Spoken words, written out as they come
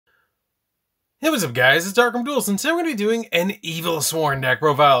Hey, what's up guys, it's DarkArmedDuelist, and today we're going to be doing an Evilswarm deck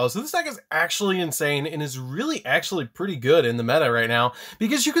profile. So this deck is actually insane and is really actually pretty good in the meta right now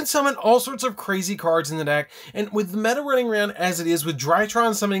because you can summon all sorts of crazy cards in the deck, and with the meta running around as it is with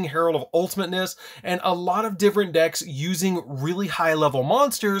Drytron summoning Herald of Ultimateness and a lot of different decks using really high level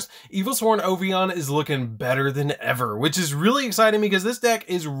monsters, Evilswarm Ovion is looking better than ever, which is really exciting because this deck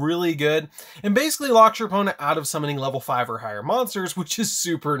is really good and basically locks your opponent out of summoning level 5 or higher monsters, which is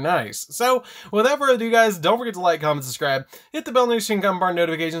super nice. So without further ado, guys, don't forget to like, comment, subscribe, hit the bell notification, so you can come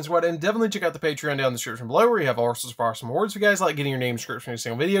notifications, and definitely check out the Patreon down in the description below, where you have all sorts of awesome rewards for you guys, like getting your name description in a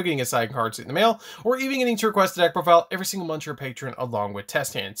single video, getting a side card in the mail, or even getting to request a deck profile every single month to your Patreon along with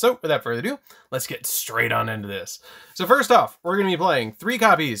test hands. So without further ado, let's get straight on into this. So first off, we're going to be playing 3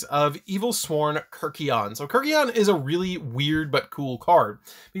 copies of Evilswarm Kyrkion. So Kyrkion is a really weird but cool card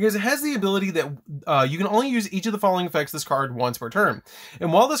because it has the ability that you can only use each of the following effects this card once per turn.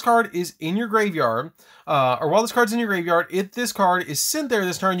 And while this card is in your graveyard, while this card's in your graveyard, if this card is sent there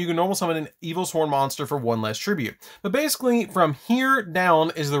this turn, you can normal summon an Evilswarm monster for 1 less tribute. But basically, from here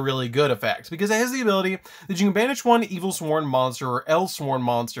down is the really good effect, because it has the ability that you can banish 1 Evilswarm monster or Elswarm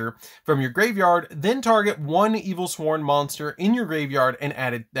monster from your graveyard, then target 1 Evilswarm monster in your graveyard and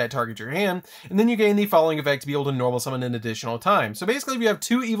add that target to your hand, and then you gain the following effect to be able to normal summon an additional time. So basically, if you have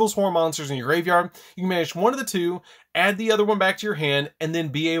 2 Evilswarm monsters in your graveyard, you can banish 1 of the 2, add the other one back to your hand, and then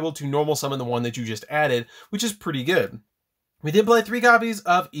be able to normal summon the one that you just added, which is pretty good. We did play 3 copies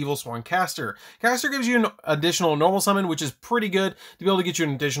of Evilswarm Caster. Caster gives you an additional normal summon, which is pretty good to be able to get you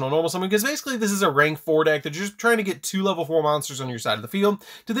an additional normal summon, because basically this is a rank 4 deck that you're just trying to get 2 level 4 monsters on your side of the field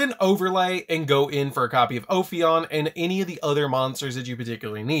to then overlay and go in for a copy of Ophion and any of the other monsters that you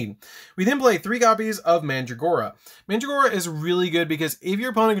particularly need. We then play 3 copies of Mandragora. Mandragora is really good because if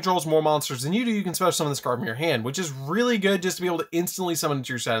your opponent controls more monsters than you do, you can special summon this card from your hand, which is really good just to be able to instantly summon it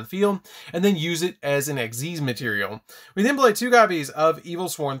to your side of the field and then use it as an Xyz material. We then play 2 copies of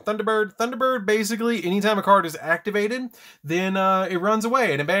Evilswarm Thunderbird. Thunderbird, basically, anytime a card is activated, then it runs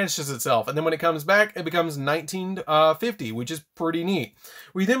away and it banishes itself. And then when it comes back, it becomes 1950, which is pretty neat.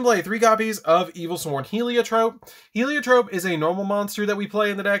 We then play 3 copies of Evilswarm Heliotrope. Heliotrope is a normal monster that we play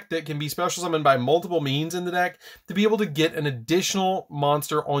in the deck that can be special summoned by multiple means in the deck to be able to get an additional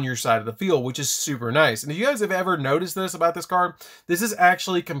monster on your side of the field, which is super nice. And if you guys have ever noticed this about this card, this is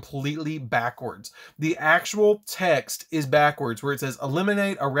actually completely backwards. The actual text is backwards, where it says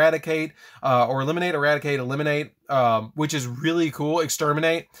eliminate, eradicate, or eliminate, eradicate, eliminate, which is really cool.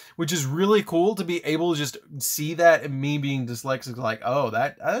 Exterminate, which is really cool to be able to just see that, and me being dyslexic, like, oh,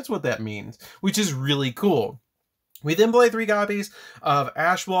 that's what that means, which is really cool. We then play 3 copies of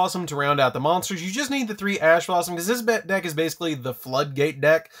Ash Blossom to round out the monsters. You just need the 3 Ash Blossom because this deck is basically the Floodgate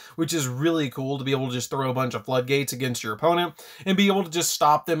deck, which is really cool to be able to just throw a bunch of Floodgates against your opponent and be able to just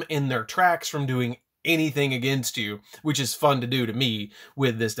stop them in their tracks from doing anything against you, which is fun to do to me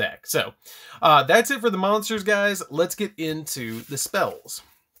with this deck. So that's it for the monsters, guys. Let's get into the spells.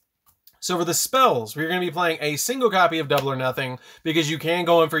 So for the spells, we're going to be playing a single copy of Double or Nothing because you can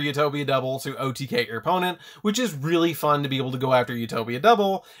go in for Utopia Double to OTK your opponent, which is really fun to be able to go after Utopia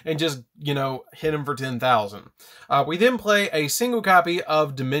Double and just, you know, hit him for 10,000. We then play a single copy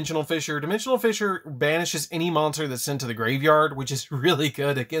of Dimensional Fissure. Dimensional Fissure banishes any monster that's sent to the graveyard, which is really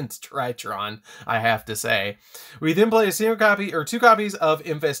good against Tritron, I have to say. We then play a single copy, or 2 copies of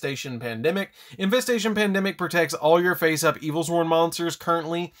Infestation Pandemic. Infestation Pandemic protects all your face-up Evilswarm monsters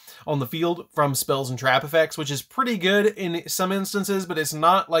currently on the field from spells and trap effects, which is pretty good in some instances, but it's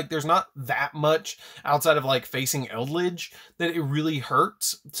not like there's not that much outside of like facing Eldritch that it really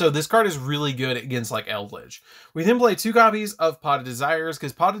hurts. So this card is really good against like Eldritch. We then play 2 copies of Pot of Desires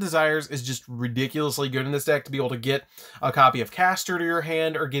because Pot of Desires is just ridiculously good in this deck to be able to get a copy of Caster to your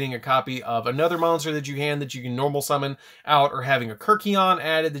hand, or getting a copy of another monster that you hand that you can normal summon out, or having a Kyrkion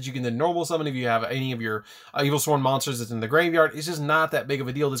added that you can then normal summon if you have any of your Evilswarm monsters that's in the graveyard. It's just not that big of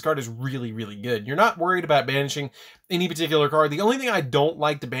a deal. This card is really, really good. You're not worried about banishing any particular card. The only thing I don't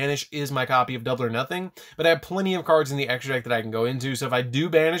like to banish is my copy of Double or Nothing, but I have plenty of cards in the extra deck that I can go into, so if I do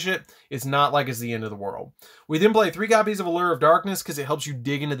banish it, it's not like it's the end of the world. We then play 3 copies of Allure of Darkness because it helps you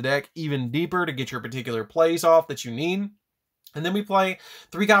dig into the deck even deeper to get your particular plays off that you need. And then we play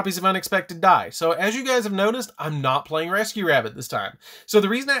 3 copies of Unexpected Die. So as you guys have noticed, I'm not playing Rescue Rabbit this time. So the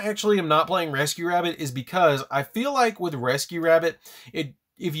reason I actually am not playing Rescue Rabbit is because I feel like with Rescue Rabbit,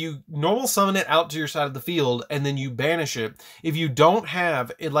 if you normal summon it out to your side of the field and then you banish it, if you don't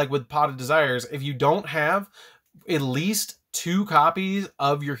have it, like with Pot of Desires, if you don't have at least 2 copies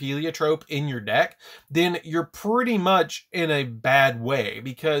of your Heliotrope in your deck, then you're pretty much in a bad way,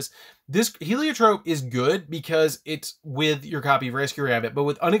 because This Heliotrope is good because it's with your copy of Rescue Rabbit, but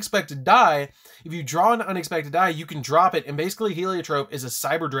with Unexpected Die, if you draw an Unexpected Die, you can drop it, and basically Heliotrope is a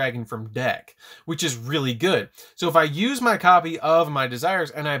Cyber Dragon from deck, which is really good. So if I use my copy of my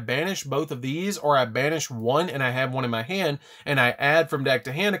Desires and I banish both of these, or I banish one and I have one in my hand, and I add from deck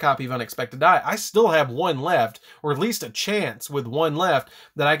to hand a copy of Unexpected Die, I still have one left, or at least a chance with one left,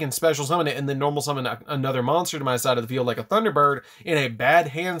 that I can special summon it and then normal summon another monster to my side of the field like a Thunderbird in a bad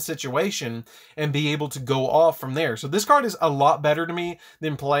hand situation and be able to go off from there. So this card is a lot better to me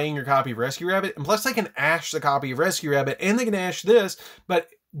than playing your copy of Rescue Rabbit. And plus they can Ash the copy of Rescue Rabbit and they can Ash this, but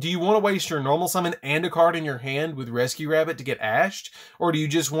do you want to waste your normal summon and a card in your hand with Rescue Rabbit to get ashed? Or do you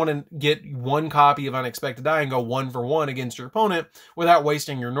just want to get one copy of Unexpected Die and go 1-for-1 against your opponent without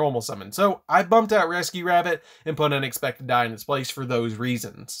wasting your normal summon? So I bumped out Rescue Rabbit and put Unexpected Die in its place for those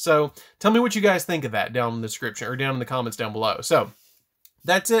reasons. So tell me what you guys think of that down in the description or down in the comments down below. So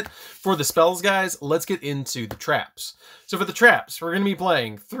that's it for the spells, guys. Let's get into the traps. So for the traps, we're going to be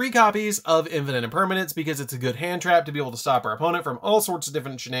playing 3 copies of Infinite Impermanence because it's a good hand trap to be able to stop our opponent from all sorts of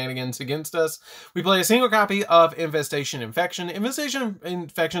different shenanigans against us. We play a single copy of Infestation Infection. Infestation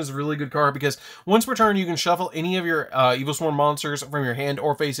Infection is a really good card because once per turn, you can shuffle any of your Evilswarm monsters from your hand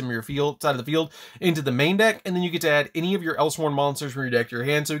or face them in your side of the field into the main deck, and then you get to add any of your Elsworn monsters from your deck to your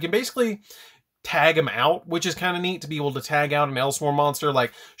hand. So you can basically tag them out, which is kind of neat to be able to tag out an Elsworm monster,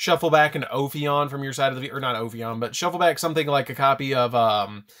 like shuffle back an Ophion from your side of the, or not Ophion, but shuffle back something like a copy of,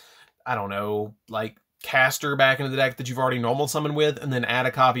 I don't know, like Caster back into the deck that you've already normal summoned with, and then add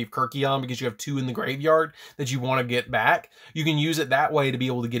a copy of Kyrkion because you have 2 in the graveyard that you want to get back. You can use it that way to be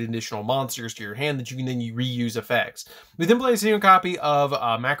able to get additional monsters to your hand that you can then reuse effects. We then play a single copy of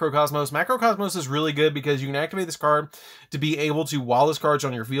Macrocosmos. Macrocosmos is really good because you can activate this card to be able to, while this card's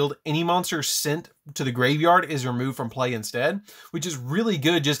on your field, any monster sent to the graveyard is removed from play instead, which is really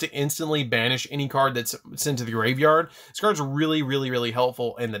good just to instantly banish any card that's sent to the graveyard. This card's really, really, really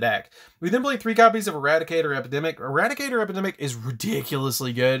helpful in the deck. We then play 3 copies of Eradicator Epidemic. Eradicator Epidemic is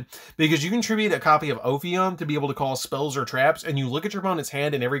ridiculously good because you can tribute a copy of Ophion to be able to call spells or traps, and you look at your opponent's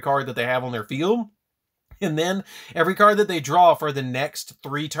hand and every card that they have on their field, and then every card that they draw for the next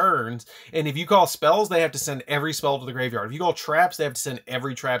 3 turns. And if you call spells, they have to send every spell to the graveyard. If you call traps, they have to send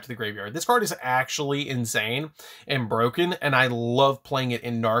every trap to the graveyard. This card is actually insane and broken, and I love playing it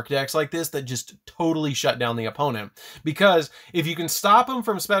in dark decks like this that just totally shut down the opponent. Because if you can stop them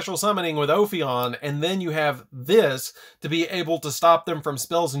from special summoning with Ophion, and then you have this to be able to stop them from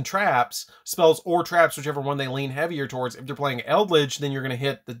spells and traps, spells or traps, whichever one they lean heavier towards. If you're playing Eldritch, then you're going to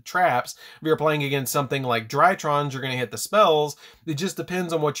hit the traps. If you're playing against something like Drytrons, you're going to hit the spells. It just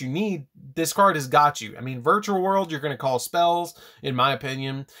depends on what you need. This card has got you. I mean, Virtual World, you're going to call spells, in my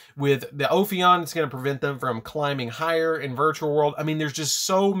opinion. With the Ophion, it's going to prevent them from climbing higher in Virtual World. I mean, there's just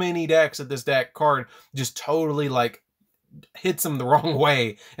so many decks that this deck card just totally, like, hits them the wrong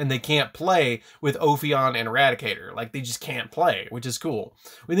way, and they can't play with Ophion and Eradicator. Like, they just can't play, which is cool.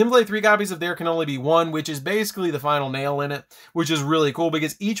 We then play 3 copies of There Can Only Be One, which is basically the final nail in it, which is really cool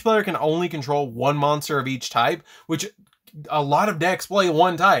because each player can only control 1 monster of each type, which a lot of decks play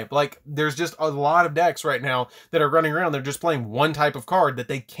 1 type. Like, there's just a lot of decks right now that are running around. They're just playing 1 type of card that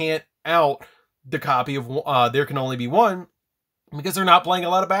they can't out the copy of There Can Only Be One, because they're not playing a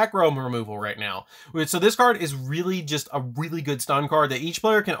lot of back row removal right now. So this card is really just a really good stun card that each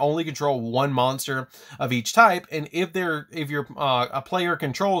player can only control 1 monster of each type. And if a player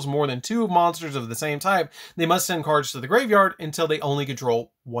controls more than 2 monsters of the same type, they must send cards to the graveyard until they only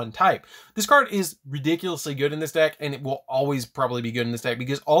control 1 type. This card is ridiculously good in this deck, and it will always probably be good in this deck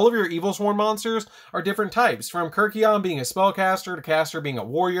because all of your Evilswarm monsters are different types, from Kyrkion being a spellcaster to Caster being a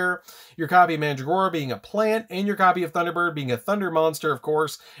warrior, your copy of Mandragora being a plant, and your copy of Thunderbird being a thunder monster, of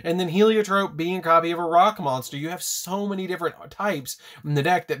course, and then Heliotrope being a copy of a rock monster. You have so many different types in the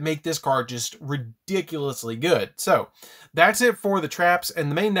deck that make this card just ridiculously good. So that's it for the traps and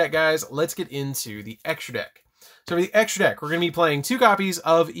the main deck, guys. Let's get into the extra deck. So for the extra deck, we're going to be playing 2 copies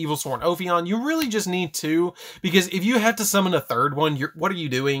of Evilswarm Ophion. You really just need 2, because if you have to summon a 3rd one, what are you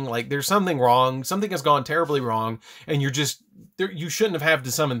doing? Like, there's something wrong. Something has gone terribly wrong, and you shouldn't have had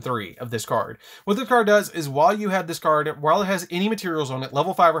to summon 3 of this card. What this card does is, while you have this card, while it has any materials on it,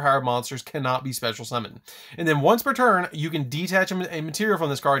 level 5 or higher monsters cannot be special summoned. And then once per turn, you can detach a material from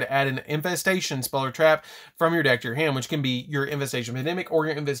this card to add an Infestation spell or trap from your deck to your hand, which can be your Infestation Epidemic or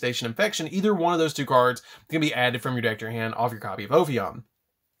your Infestation Infection. Either one of those 2 cards can be added from your deck to your hand off your copy of Ophion.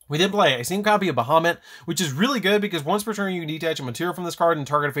 We then play a single copy of Bahamut, which is really good because once per turn you can detach a material from this card and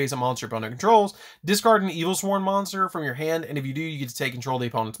target a face a monster opponent controls. Discard an Evilswarm monster from your hand, and if you do, you get to take control of the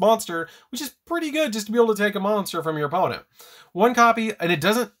opponent's monster, which is pretty good just to be able to take a monster from your opponent. One copy, and it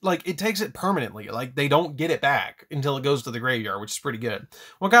doesn't, like, it takes it permanently. Like, they don't get it back until it goes to the graveyard, which is pretty good.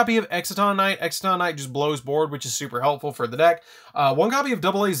 One copy of Exciton Knight. Exciton Knight just blows board, which is super helpful for the deck. One copy of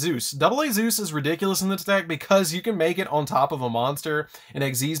AA Zeus. AA Zeus is ridiculous in this deck because you can make it on top of a monster, an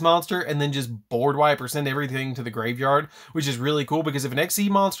Xyz monster, and then just board wipe or send everything to the graveyard, which is really cool because if an Xyz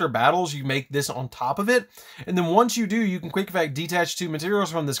monster battles, you make this on top of it. And then once you do, you can quick effect detach 2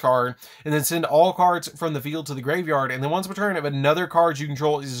 materials from this card, and then send all cards from the field to the graveyard. And then once per turn, if another card you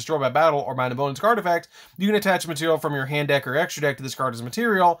control is destroyed by battle or by an opponent's card effect, you can attach material from your hand deck or extra deck to this card as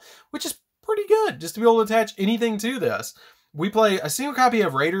material, which is pretty good just to be able to attach anything to this. We play a single copy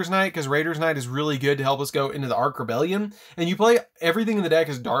of Raiders Knight because Raiders Knight is really good to help us go into the Arc Rebellion. And you play everything in the deck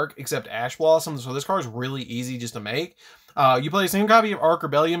is dark except Ash Blossom, so this card is really easy just to make. You play a single copy of Arc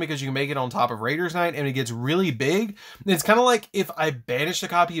Rebellion because you can make it on top of Raiders Knight and it gets really big. And it's kind of like if I banish a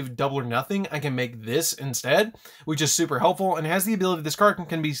copy of Double or Nothing, I can make this instead, which is super helpful and has the ability this card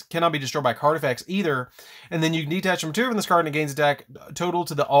cannot be destroyed by card effects either. And then you can detach a material from this card and it gains attack total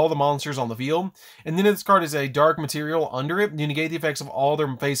to all the monsters on the field. And then if this card is a dark material under it, you negate the effects of all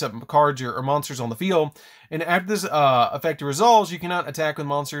their face-up cards or monsters on the field. And after this effect resolves, you cannot attack with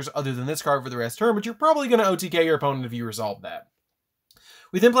monsters other than this card for the rest of the turn, but you're probably going to OTK your opponent if you resolve that.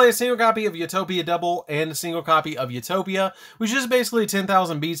 We then play a single copy of Utopia Double and a single copy of Utopia, which is basically a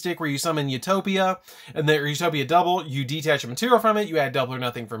 10,000 beat stick where you summon Utopia, and then Utopia Double, you detach a material from it, you add Double or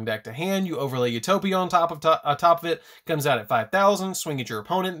Nothing from deck to hand, you overlay Utopia on top of it, comes out at 5,000, swing at your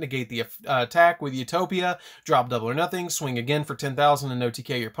opponent, negate the attack with Utopia, drop Double or Nothing, swing again for 10,000 and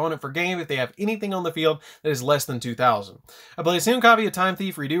OTK your opponent for game if they have anything on the field that is less than 2,000. I play a single copy of Time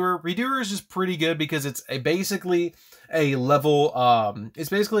Thief Redoer. Redoer is just pretty good because it's basically a level, it's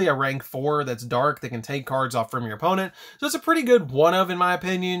basically a rank 4 that's dark that can take cards off from your opponent. So it's a pretty good one of, in my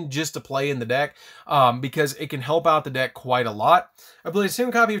opinion, just to play in the deck, because it can help out the deck quite a lot. I play a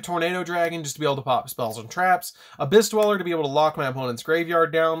single copy of Tornado Dragon just to be able to pop spells and traps. Abyss Dweller to be able to lock my opponent's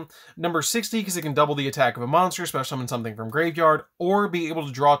graveyard down. Number 60 because it can double the attack of a monster, special summon something from graveyard, or be able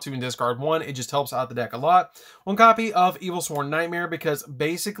to draw 2 and discard 1. It just helps out the deck a lot. One copy of Evilswarm Nightmare because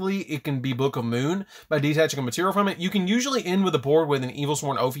basically it can be Book of Moon by detaching a material from it. You can usually end with a board with an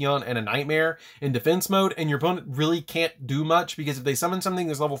Evilswarm Ophion and a Nightmare in defense mode, and your opponent really can't do much because if they summon something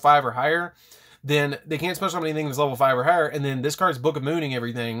that's level 5 or higher, then they can't special summon anything that's level 5 or higher, and then this card's Book of Mooning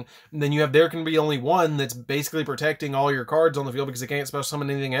everything, and then you have there can be only one that's basically protecting all your cards on the field because they can't special summon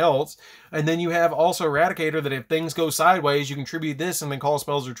anything else, and then you have also Eradicator that if things go sideways, you contribute this and then call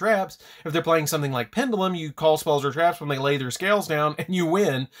spells or traps. If they're playing something like Pendulum, you call spells or traps when they lay their scales down, and you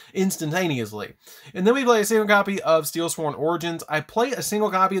win instantaneously. And then we play a single copy of Steelsworn Origins. I play a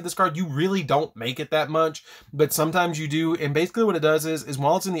single copy of this card. You really don't make it that much, but sometimes you do, and basically what it does is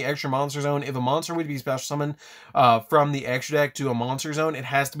while it's in the extra monster zone, if a monster would be special summoned from the extra deck to a monster zone, it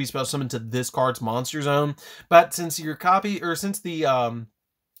has to be special summoned to this card's monster zone. But since your copy, or since the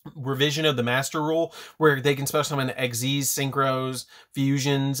revision of the master rule where they can special summon Xyz, Synchros,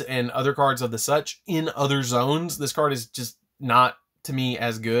 Fusions, and other cards of the such in other zones, this card is just not, to me,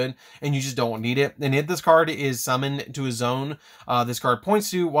 as good, and you just don't need it. And if this card is summoned to a zone, this card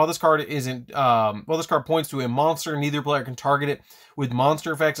points to, while this card isn't, this card points to a monster, neither player can target it with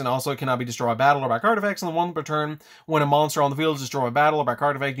monster effects, and also it cannot be destroyed by battle or by card effects. And the one per turn, when a monster on the field is destroyed by battle or by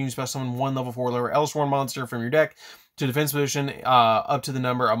card effect, you can special summon one level 4 lower Evilswarm monster from your deck to defense position up to the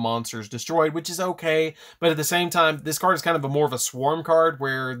number of monsters destroyed, which is okay. But at the same time, this card is kind of more of a swarm card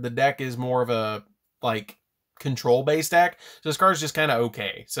where the deck is more of a, like, control-based deck. So this card is just kind of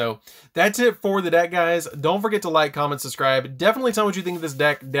okay. So that's it for the deck, guys. Don't forget to like, comment, subscribe. Definitely tell me what you think of this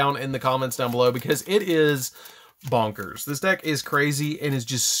deck down in the comments down below because it is bonkers. This deck is crazy and is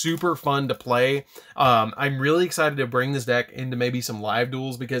just super fun to play. I'm really excited to bring this deck into maybe some live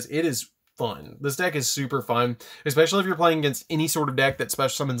duels because it is fun. This deck is super fun, especially if you're playing against any sort of deck that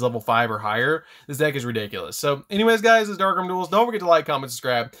special summons level 5 or higher. This deck is ridiculous. So anyways, guys, this is DarkArmedDuelist. Don't forget to like, comment,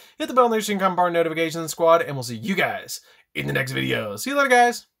 subscribe, hit the bell notification, become part of the notification squad, and we'll see you guys in the next video. See you later,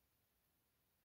 guys.